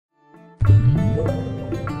Hey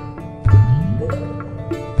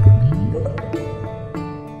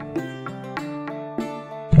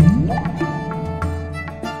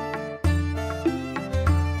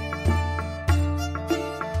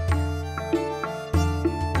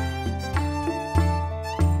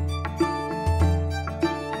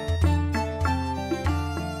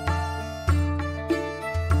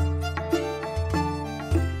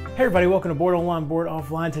everybody, welcome to Board Online, Board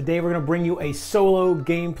Offline. Today we're going to bring you a solo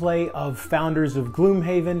gameplay of Founders of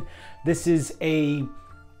Gloomhaven. This is a,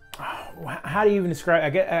 how do you even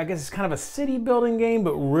describe it? I guess it's kind of a city building game,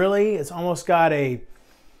 but really it's almost got a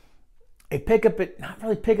pickup, not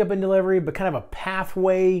really pickup and delivery, but kind of a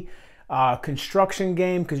pathway construction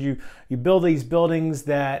game, because you build these buildings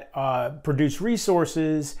that produce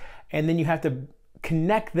resources, and then you have to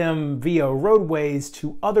connect them via roadways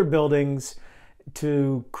to other buildings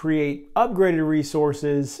to create upgraded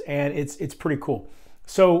resources, and it's pretty cool.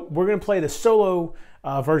 So we're going to play the solo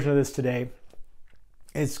version of this today.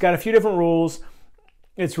 It's got a few different rules.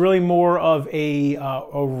 It's really more of a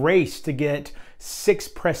race to get 6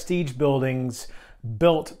 prestige buildings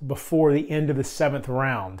built before the end of the 7th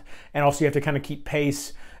round, and also you have to kind of keep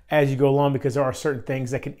pace as you go along, because there are certain things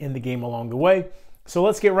that can end the game along the way. So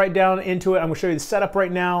let's get right down into it. I'm going to show you the setup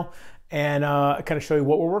right now and kind of show you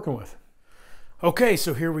what we're working with. Okay,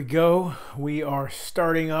 so here we go. We are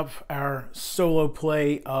starting up our solo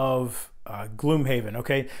play of Gloomhaven.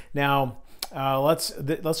 Okay, now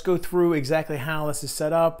let's go through exactly how this is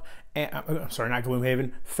set up. And, I'm sorry, not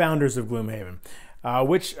Gloomhaven, Founders of Gloomhaven.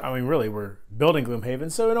 Which, I mean, really, we're building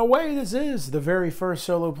Gloomhaven. So in a way, this is the very first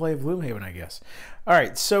solo play of Gloomhaven, I guess. All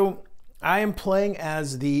right, so I am playing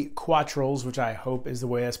as the Quatryls, which I hope is the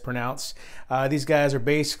way that's pronounced. These guys are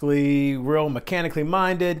basically real mechanically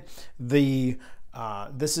minded.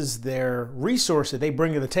 This is their resource that they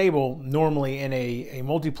bring to the table normally in a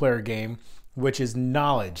multiplayer game, which is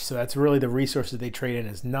knowledge. So that's really the resource that they trade in,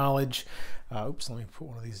 is knowledge. Oops, let me put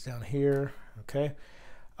one of these down here. Okay.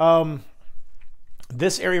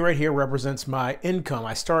 This area right here represents my income.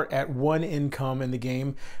 I start at 1 income in the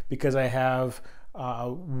game because I have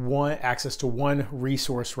access to 1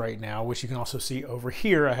 resource right now, which you can also see over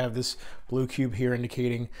here. I have this blue cube here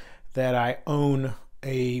indicating that I own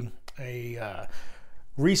a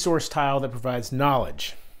resource tile that provides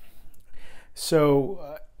knowledge.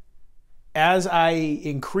 So as I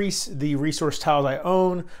increase the resource tiles I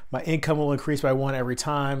own, my income will increase by 1 every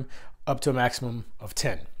time, up to a maximum of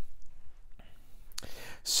 10.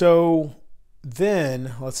 So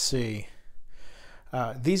then, let's see.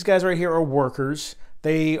 These guys right here are workers.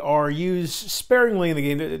 They are used sparingly in the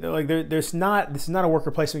game. Like this is not a worker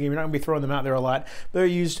placement game. You're not going to be throwing them out there a lot. But they're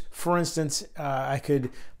used, for instance, I could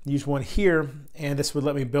use one here, and this would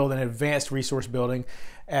let me build an advanced resource building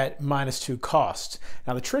at -2 cost.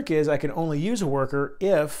 Now the trick is I can only use a worker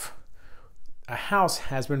if a house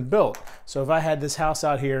has been built. So if I had this house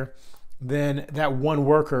out here, then that 1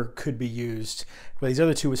 worker could be used, but these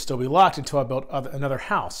other 2 would still be locked until I built another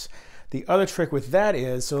house. The other trick with that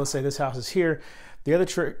is, so let's say this house is here, the other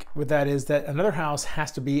trick with that is that another house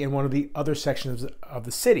has to be in one of the other sections of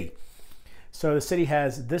the city. So the city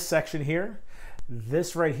has this section here,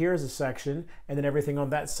 this right here is a section, and then everything on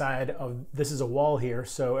that side of, this is a wall here,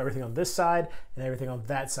 so everything on this side and everything on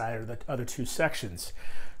that side are the other 2 sections.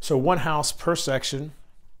 So 1 house per section.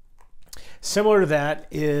 Similar to that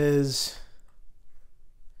is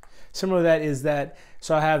that,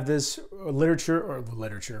 so I have this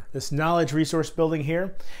this knowledge resource building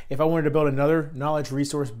here. If I wanted to build another knowledge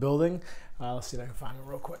resource building, let's see if I can find it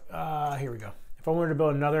real quick. Here we go. If I wanted to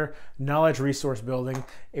build another knowledge resource building,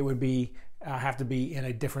 it would be have to be in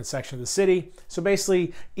a different section of the city. So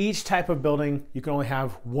basically, each type of building, you can only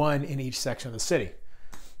have 1 in each section of the city.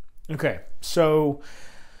 Okay, so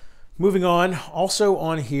moving on, also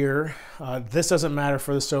on here, this doesn't matter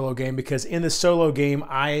for the solo game, because in the solo game,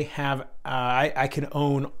 I can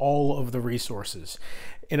own all of the resources.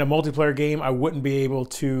 In a multiplayer game, I wouldn't be able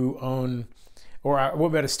to own, or I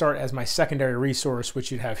wouldn't be able to start as my secondary resource,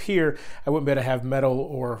 which you'd have here. I wouldn't be able to have metal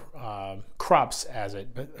or crops as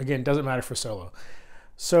it, but again, doesn't matter for solo.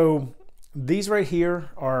 So these right here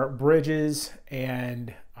are bridges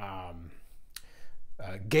and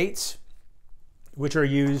gates, which are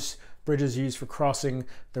bridges used for crossing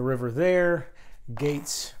the river there.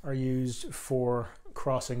 Gates are used for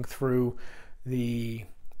crossing through the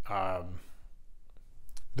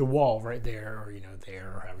wall right there, or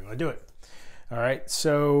there, or however you want to do it. All right,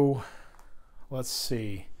 so let's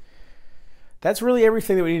see. That's really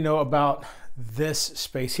everything that we need to know about this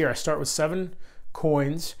space here. I start with 7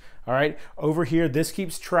 coins. All right, over here, this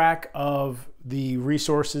keeps track of the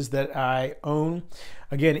resources that I own.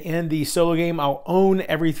 Again, in the solo game, I'll own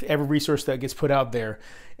every resource that gets put out there.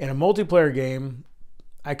 In a multiplayer game,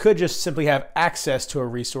 I could just simply have access to a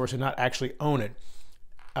resource and not actually own it.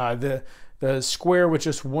 The square with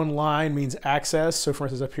just one line means access. So for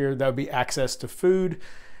instance, up here, that would be access to food.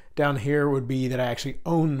 Down here would be that I actually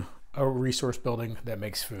own a resource building that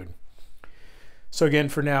makes food. So again,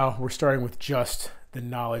 for now, we're starting with just the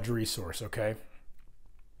knowledge resource, okay?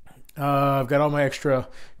 I've got all my extra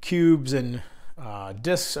cubes and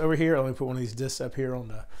discs over here. Let me put one of these discs up here on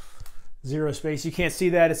the 0 space. You can't see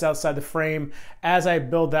that, it's outside the frame. As I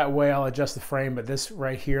build that way, I'll adjust the frame, but this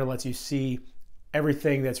right here lets you see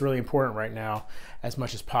everything that's really important right now as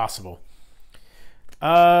much as possible.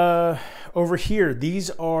 Over here, these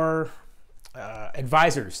are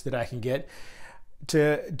advisors that I can get.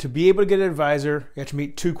 To be able to get an advisor, you have to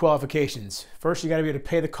meet 2 qualifications. First, you got to be able to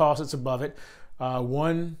pay the cost that's above it.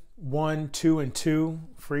 1, 2, and 2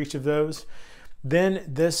 for each of those. Then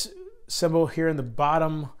this symbol here in the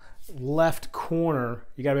bottom left corner,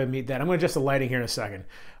 you got to be able to meet that. I'm going to adjust the lighting here in a second,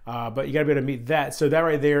 but you got to be able to meet that. So that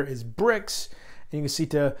right there is bricks, and you can see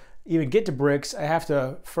to even get to bricks, I have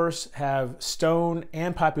to first have stone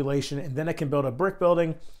and population, and then I can build a brick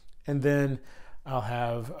building, and then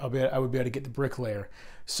I would be able to get the brick layer.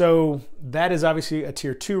 So that is obviously a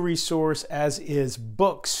tier 2 resource, as is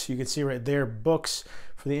books. You can see right there, books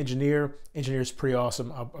for the engineer. Engineer's pretty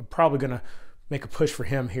awesome. I'm probably gonna make a push for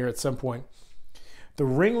him here at some point. The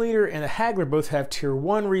ringleader and the haggler both have tier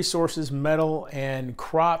 1 resources, metal and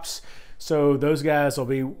crops. So those guys will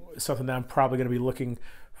be something that I'm probably gonna be looking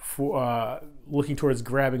towards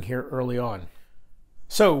grabbing here early on.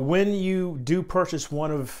 So when you do purchase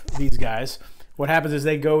one of these guys, what happens is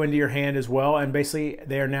they go into your hand as well, and basically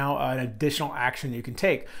they are now an additional action you can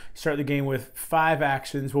take. You start the game with 5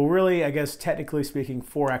 actions. Well, really, I guess technically speaking,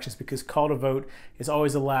 4 actions, because call to vote is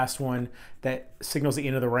always the last one that signals the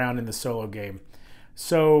end of the round in the solo game.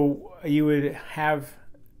 So you would have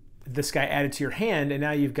this guy added to your hand, and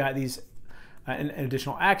now you've got these an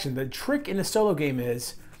additional action. The trick in the solo game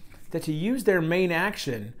is that to use their main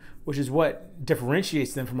action, which is what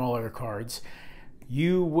differentiates them from all other cards,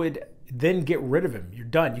 you would then get rid of him. You're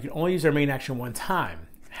done. You can only use their main action one time.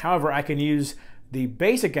 However, I can use the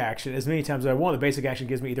basic action as many times as I want. The basic action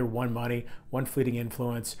gives me either 1 money, 1 fleeting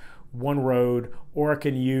influence, 1 road, or I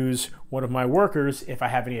can use one of my workers, if I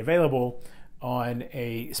have any available, on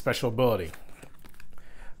a special ability.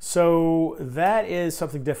 So that is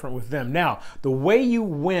something different with them. Now, the way you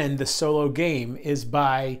win the solo game is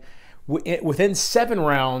by, within 7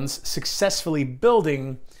 rounds, successfully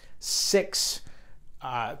building 6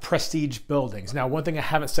 prestige buildings. Now, one thing I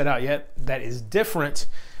haven't set out yet that is different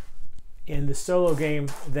in the solo game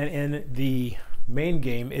than in the main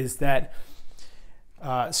game is that,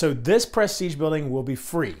 so this prestige building will be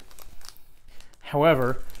free.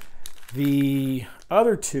 However, the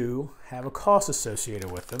other 2 have a cost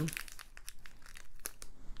associated with them.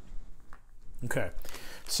 Okay,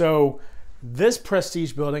 so this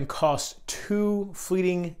prestige building costs 2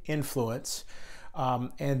 fleeting influence,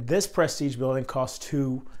 and this prestige building costs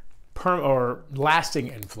 2 lasting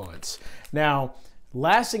influence. Now,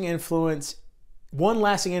 lasting influence, 1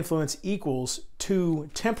 lasting influence equals 2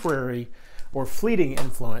 temporary or fleeting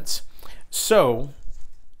influence. So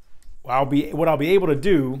what I'll be able to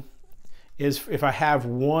do is, if I have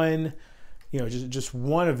 1, just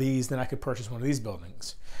 1 of these, then I could purchase 1 of these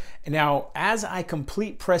buildings. And now, as I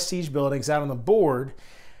complete prestige buildings out on the board,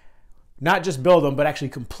 not just build them, but actually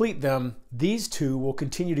complete them, these 2 will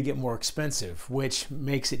continue to get more expensive, which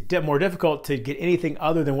makes it more difficult to get anything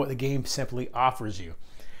other than what the game simply offers you.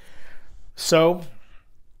 So,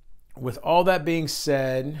 with all that being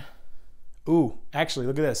said, actually,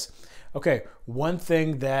 look at this. Okay, one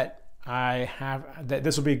thing that I have, that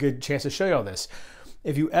this will be a good chance to show you all this.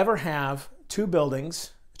 If you ever have 2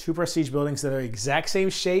 buildings, 2 prestige buildings that are the exact same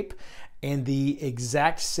shape and the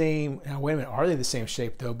exact same, now wait a minute, are they the same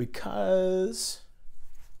shape though? Because,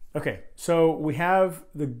 okay, so we have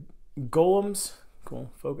the golems,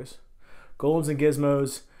 cool, focus, golems and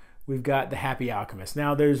gizmos. We've got the happy alchemist.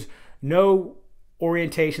 Now there's no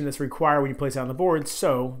orientation that's required when you place it on the board,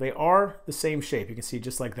 so they are the same shape. You can see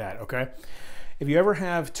just like that, okay? If you ever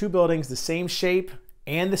have 2 buildings the same shape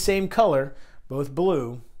and the same color, both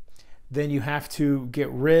blue, then you have to get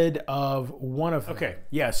rid of one of them. Okay,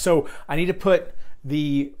 yeah, so I need to put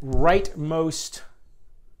the rightmost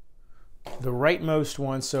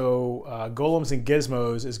one, so golems and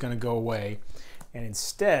gizmos is gonna go away. And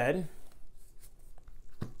instead,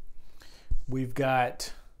 we've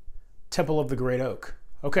got Temple of the Great Oak.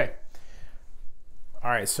 Okay. All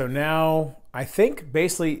right, so now I think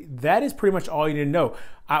basically that is pretty much all you need to know.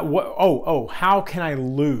 How can I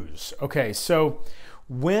lose? Okay, so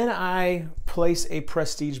when I place a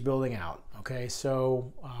prestige building out, okay,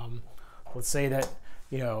 so let's say that,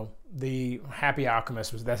 you know, the Happy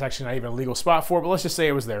Alchemist was, that's actually not even a legal spot for it, but let's just say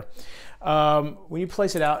it was there. When you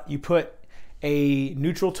place it out, you put a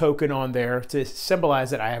neutral token on there to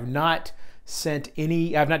symbolize that I have not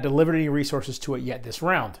delivered any resources to it yet this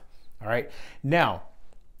round. All right. Now,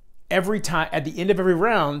 every time at the end of every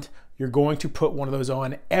round, you're going to put one of those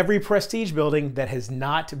on every prestige building that has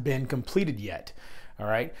not been completed yet. All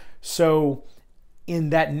right. So in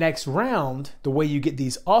that next round, the way you get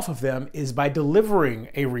these off of them is by delivering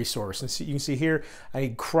a resource. And so you can see here, I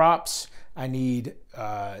need crops, I need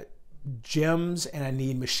gems, and I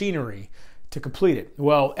need machinery to complete it.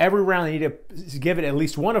 Well, every round I need to give it at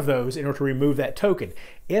least one of those in order to remove that token.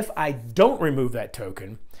 If I don't remove that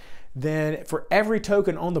token, then for every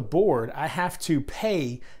token on the board, I have to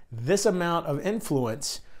pay this amount of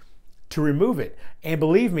influence to remove it. And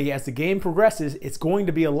believe me, as the game progresses, it's going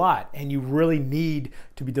to be a lot, and you really need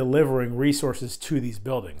to be delivering resources to these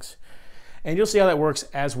buildings. And you'll see how that works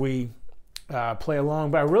as we play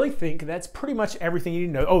along, but I really think that's pretty much everything you need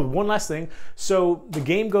to know. Oh, one last thing. So the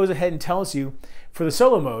game goes ahead and tells you for the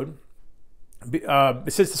solo mode,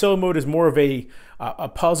 since the solo mode is more of a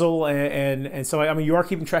puzzle, and so I mean, you are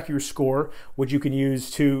keeping track of your score, which you can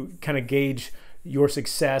use to kind of gauge your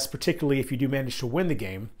success, particularly if you do manage to win the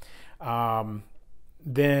game.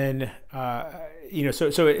 Then you know, so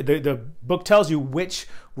the book tells you which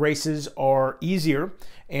races are easier,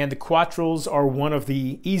 and the Quatryls are one of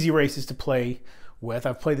the easy races to play with.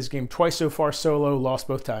 I've played this game twice so far solo, lost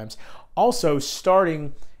both times. Also,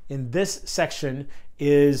 starting in this section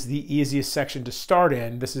is the easiest section to start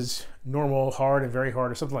in. This is normal, hard, and very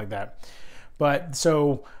hard, or something like that. But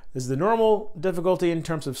so this is the normal difficulty in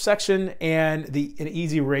terms of section, and an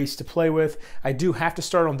easy race to play with. I do have to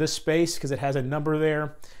start on this space because it has a number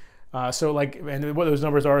there. So like, and what those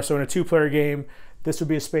numbers are, so in a 2-player game, this would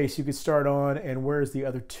be a space you could start on, and where's the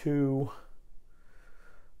other two?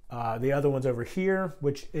 The other one's over here,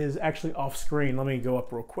 which is actually off screen. Let me go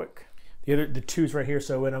up real quick. The two's right here,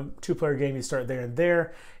 so in a 2-player game, you start there and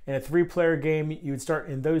there. In a 3-player game, you would start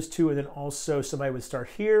in those two, and then also somebody would start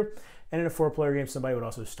here. And in a 4-player game, somebody would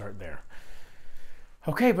also start there.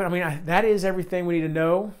 Okay, but I mean, that is everything we need to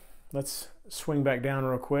know. Let's swing back down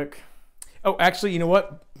real quick. Oh, actually, you know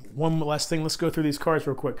what? One last thing. Let's go through these cards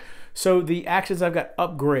real quick. So the actions I've got: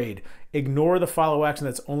 upgrade. Ignore the follow action.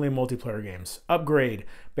 That's only in multiplayer games. Upgrade.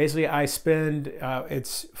 Basically, I spend,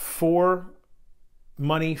 it's 4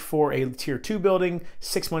 money for a tier 2 building,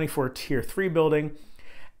 6 money for a tier 3 building,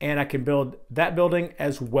 and I can build that building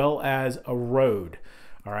as well as a road.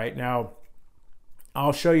 All right, now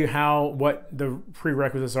I'll show you what the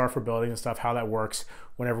prerequisites are for building and stuff, how that works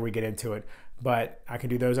whenever we get into it. But I can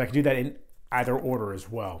do those. I can do that in either order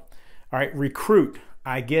as well. All right, recruit.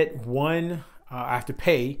 I get one, I have to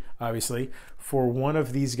pay, obviously, for one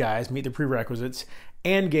of these guys, meet the prerequisites,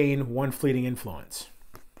 and gain 1 fleeting influence.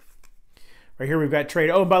 Right here we've got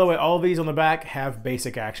trade. Oh, and by the way, all of these on the back have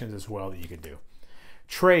basic actions as well that you can do.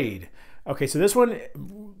 Trade. Okay, so this one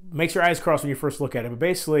makes your eyes cross when you first look at it, but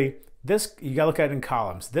basically this, you gotta look at it in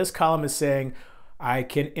columns. This column is saying I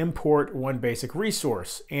can import 1 basic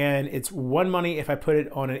resource, and it's 1 money if I put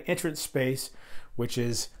it on an entrance space, which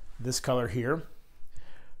is this color here.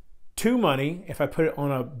 2 money if I put it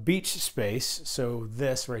on a beach space, so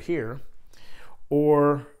this right here,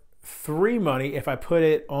 or 3 money if I put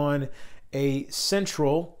it on a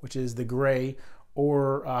central, which is the gray,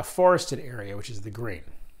 or a forested area, which is the green.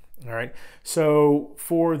 All right, so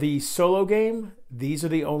for the solo game, these are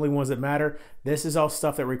the only ones that matter. This is all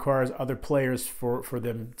stuff that requires other players for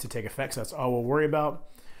them to take effect, so that's all we'll worry about.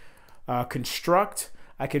 Construct,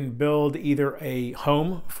 I can build either a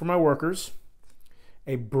home for my workers,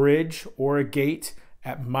 a bridge, or a gate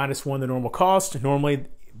at -1 the normal cost. Normally,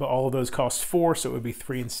 but all of those cost 4, so it would be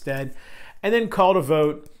 3 instead. And then call to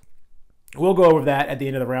vote. We'll go over that at the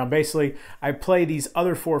end of the round. Basically, I play these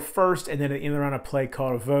other 4 first, and then at the end of the round, I play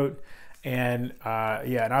call to vote. And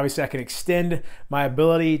yeah, and obviously I can extend my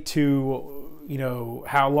ability to, you know,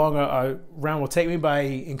 how long a round will take me by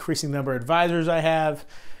increasing the number of advisors I have.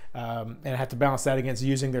 And I have to balance that against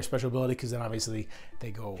using their special ability, because then obviously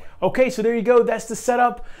they go away. Okay, so there you go. That's the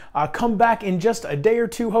setup. Come back in just a day or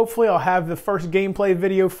 2. Hopefully I'll have the first gameplay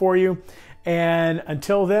video for you. And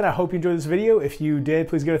until then, I hope you enjoyed this video. If you did,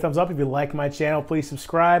 please give it a thumbs up. If you like my channel, please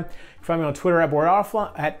subscribe. You can find me on Twitter at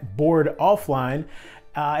boredonlineboardoffline.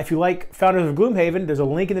 If you like Founders of Gloomhaven, there's a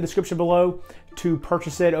link in the description below to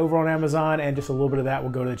purchase it over on Amazon, and just a little bit of that will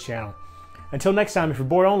go to the channel. Until next time, if you're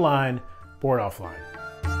bored online, Board Offline.